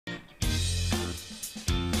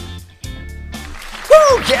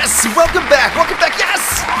Yes, welcome back,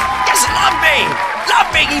 yes! Yes, love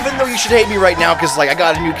me, even though you should hate me right now, because, like, I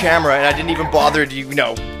got a new camera, and I didn't even bother to, you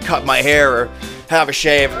know, cut my hair, or have a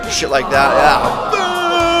shave, shit like that,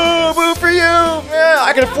 yeah. Boo for you! Yeah,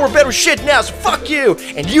 I can afford better shit now, so fuck you!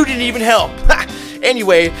 And you didn't even help! Ha!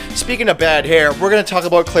 Anyway, speaking of bad hair, we're gonna talk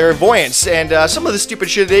about clairvoyance and some of the stupid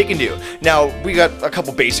shit they can do. Now, we got a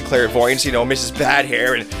couple basic clairvoyants, you know, Mrs. Bad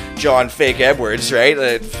Hair and John Fake Edwards,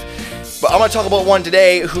 right? But I'm gonna talk about one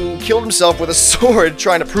today who killed himself with a sword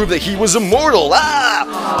trying to prove that he was immortal.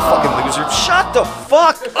 Fucking loser. Shut the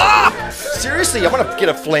fuck up! Seriously, I'm gonna get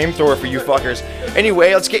a flamethrower for you fuckers.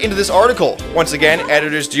 Anyway, let's get into this article. Once again,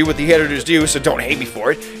 editors do what the editors do, so don't hate me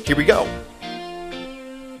for it. Here we go.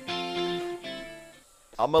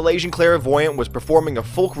 A Malaysian clairvoyant was performing a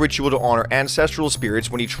folk ritual to honor ancestral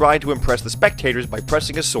spirits when he tried to impress the spectators by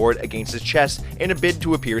pressing a sword against his chest in a bid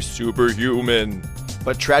to appear superhuman.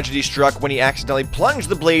 But tragedy struck when he accidentally plunged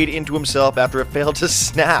the blade into himself after it failed to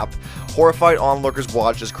snap. Horrified onlookers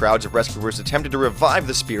watched as crowds of rescuers attempted to revive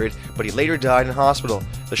the spirit, but he later died in hospital.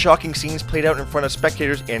 The shocking scenes played out in front of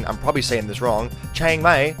spectators in, I'm probably saying this wrong, Chiang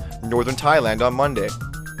Mai, northern Thailand on Monday.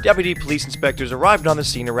 Deputy police inspectors arrived on the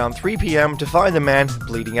scene around 3 p.m. to find the man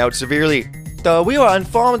bleeding out severely. We were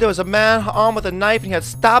informed there was a man armed with a knife and he had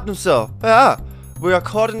stabbed himself. We are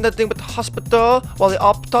coordinating with the hospital while the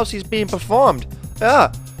autopsy is being performed.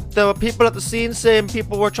 There were people at the scene saying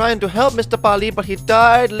people were trying to help Mr. Bali, but he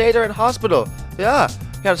died later in hospital. He had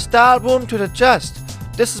a stab wound to the chest.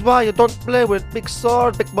 This is why you don't play with big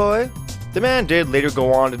sword, big boy. The man did later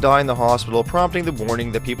go on to die in the hospital, prompting the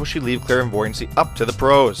warning that people should leave clairvoyancy up to the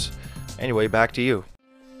pros. Anyway, back to you.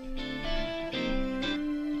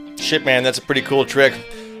 Shit, man, that's a pretty cool trick.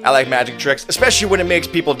 I like magic tricks, especially when it makes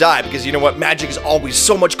people die, because you know what? Magic is always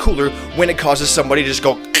so much cooler when it causes somebody to just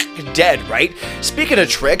go dead, right? Speaking of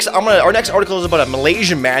tricks, our next article is about a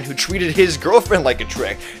Malaysian man who treated his girlfriend like a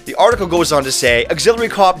trick. The article goes on to say, auxiliary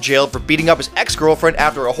cop jailed for beating up his ex-girlfriend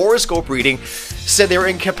after a horoscope reading said they were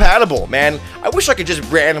incompatible. Man, I wish I could just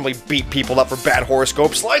randomly beat people up for bad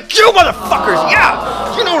horoscopes like you motherfuckers!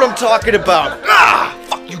 Yeah! You know what I'm talking about!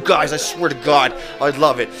 Fuck you guys, I swear to God, I'd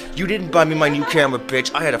love it. You didn't buy me my new camera,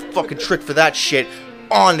 bitch. I had a fucking trick for that shit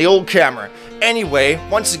on the old camera. Anyway,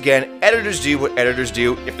 once again, editors do what editors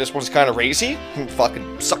do. If this one's kind of racy,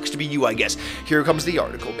 fucking sucks to be you, I guess. Here comes the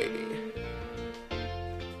article, baby.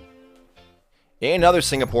 In other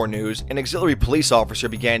Singapore news, an auxiliary police officer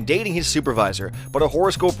began dating his supervisor, but a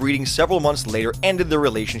horoscope reading several months later ended their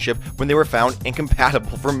relationship when they were found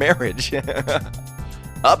incompatible for marriage.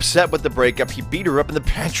 Upset with the breakup, he beat her up in the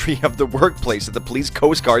pantry of the workplace at the police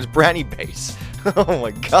Coast Guard's Branny base. Oh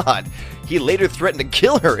my god. He later threatened to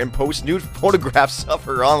kill her and post nude photographs of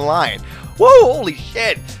her online. Whoa, holy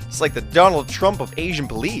shit. It's like the Donald Trump of Asian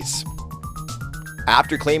police.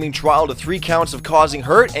 After claiming trial to 3 counts of causing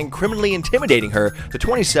hurt and criminally intimidating her, the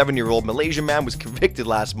 27-year-old Malaysian man was convicted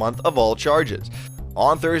last month of all charges.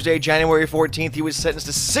 On Thursday, January 14th, he was sentenced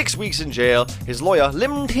to 6 weeks in jail. His lawyer,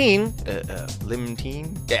 Lim Teen,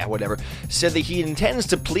 yeah, whatever, said that he intends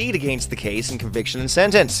to plead against the case in conviction and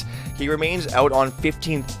sentence. He remains out on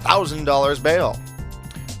 $15,000 bail.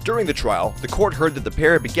 During the trial, the court heard that the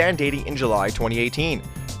pair began dating in July 2018.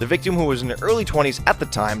 The victim, who was in her early 20s at the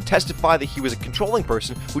time, testified that he was a controlling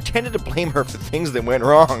person who tended to blame her for things that went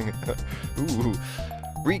wrong. Ooh.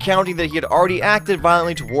 Recounting that he had already acted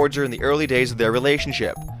violently towards her in the early days of their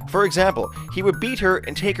relationship. For example, he would beat her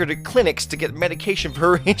and take her to clinics to get medication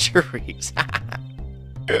for her injuries.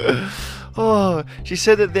 Oh, she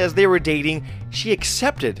said that as they were dating, she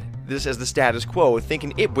accepted this as the status quo,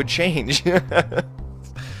 thinking it would change.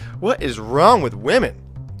 What is wrong with women?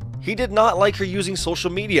 He did not like her using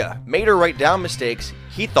social media, made her write down mistakes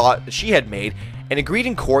he thought that she had made, and agreed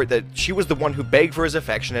in court that she was the one who begged for his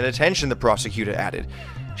affection and attention, the prosecutor added.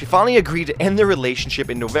 She finally agreed to end their relationship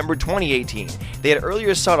in November 2018. They had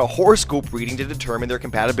earlier sought a horoscope reading to determine their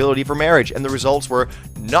compatibility for marriage, and the results were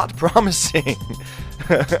not promising.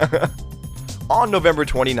 On November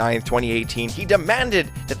 29, 2018, he demanded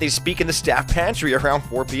that they speak in the staff pantry around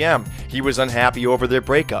 4 p.m. He was unhappy over their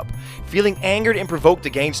breakup. Feeling angered and provoked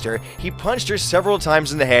against her, he punched her several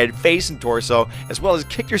times in the head, face, and torso, as well as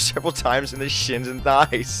kicked her several times in the shins and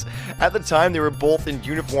thighs. At the time, they were both in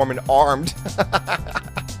uniform and armed.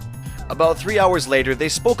 About 3 hours later, they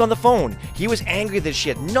spoke on the phone. He was angry that she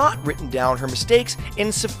had not written down her mistakes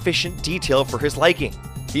in sufficient detail for his liking.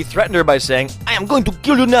 He threatened her by saying, "I am going to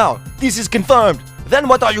kill you now. This is confirmed. Then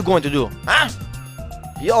what are you going to do, huh?"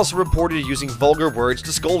 He also reported using vulgar words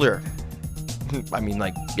to scold her. I mean,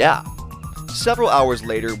 like, yeah. Several hours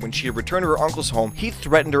later, when she had returned to her uncle's home, he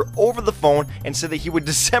threatened her over the phone and said that he would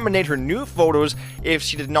disseminate her new photos if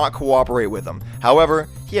she did not cooperate with him. However,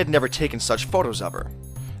 he had never taken such photos of her.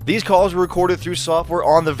 These calls were recorded through software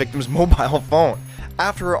on the victim's mobile phone.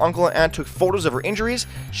 After her uncle and aunt took photos of her injuries,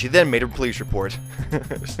 she then made a police report.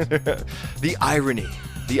 The irony.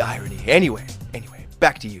 The irony. Anyway,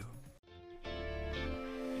 back to you.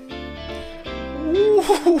 Ooh,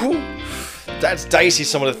 that's dicey,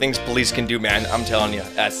 some of the things police can do, man. I'm telling you,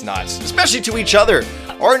 that's nuts. Especially to each other.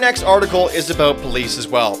 Our next article is about police as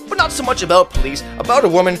well. But not so much about police, about a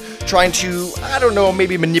woman trying to, I don't know,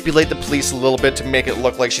 maybe manipulate the police a little bit to make it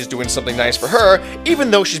look like she's doing something nice for her,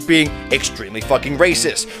 even though she's being extremely fucking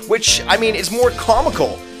racist. Which, I mean, is more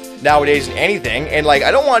comical nowadays than anything. And, like,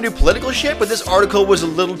 I don't want to do political shit, but this article was a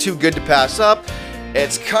little too good to pass up.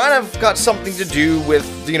 It's kind of got something to do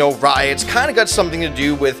with, you know, riots, kind of got something to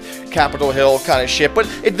do with Capitol Hill kind of shit, but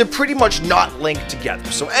they're pretty much not linked together.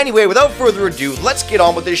 So anyway, without further ado, let's get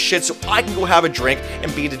on with this shit so I can go have a drink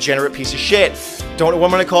and be a degenerate piece of shit. Don't know what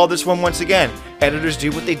I'm going to call this one once again. Editors do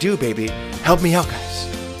what they do, baby. Help me out, guys.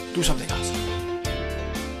 Do something else.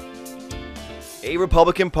 A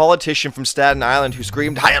Republican politician from Staten Island who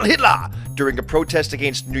screamed "Heil Hitler" during a protest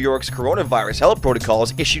against New York's coronavirus health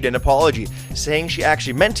protocols issued an apology, saying she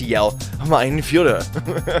actually meant to yell "Mein Führer."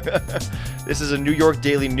 This is a New York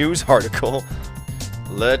Daily News article.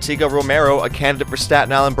 Latika Romero, a candidate for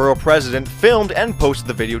Staten Island Borough President, filmed and posted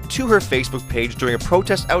the video to her Facebook page during a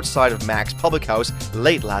protest outside of Mac's Public House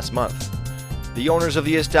late last month. The owners of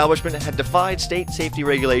the establishment had defied state safety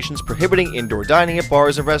regulations prohibiting indoor dining at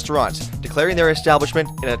bars and restaurants, declaring their establishment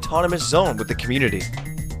an autonomous zone with the community.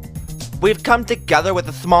 We've come together with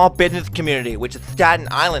the small business community, which is Staten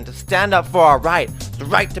Island, to stand up for our right, the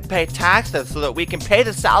right to pay taxes so that we can pay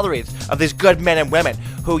the salaries of these good men and women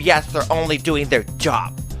who, yes, they're only doing their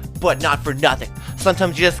job, but not for nothing.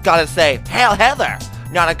 Sometimes you just gotta say, "Hail Hitler!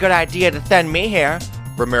 Not a good idea to send me here,"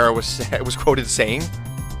 Romero was quoted saying.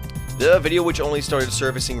 The video, which only started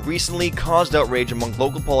surfacing recently, caused outrage among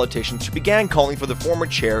local politicians who began calling for the former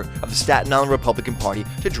chair of the Staten Island Republican Party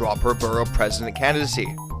to drop her borough president candidacy.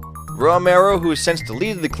 Romero, who has since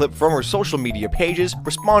deleted the clip from her social media pages,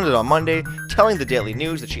 responded on Monday, telling the Daily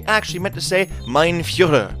News that she actually meant to say "Mein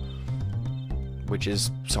Führer," which is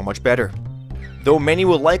so much better. Though many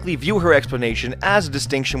will likely view her explanation as a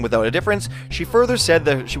distinction without a difference, she further said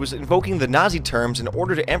that she was invoking the Nazi terms in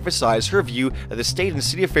order to emphasize her view that the state and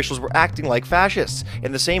city officials were acting like fascists,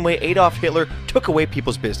 in the same way Adolf Hitler took away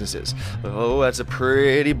people's businesses. Oh, that's a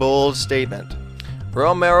pretty bold statement.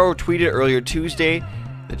 Romero tweeted earlier Tuesday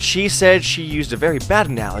that she said she used a very bad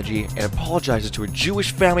analogy and apologizes to her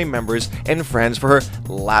Jewish family members and friends for her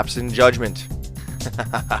lapse in judgment.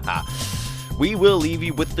 We will leave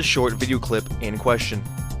you with the short video clip in question.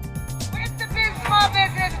 With the small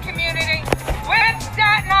business community, with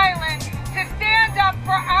Staten Island, to stand up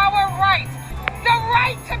for our rights, the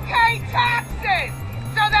right to pay taxes,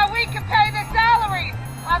 so that we can pay the salaries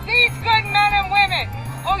of these good men and women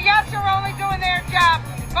who, yes, are only doing their job,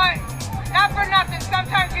 but not for nothing.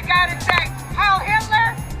 Sometimes you gotta say, "Heil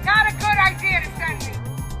Hitler," not a good idea to send me.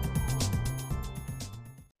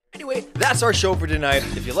 Anyway, that's our show for tonight.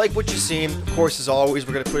 If you like what you've seen, of course, as always,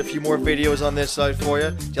 we're going to put a few more videos on this side for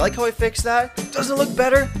you. Do you like how I fixed that? Doesn't it look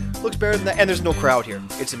better? Looks better than that. And there's no crowd here.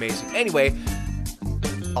 It's amazing. Anyway,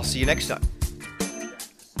 I'll see you next time.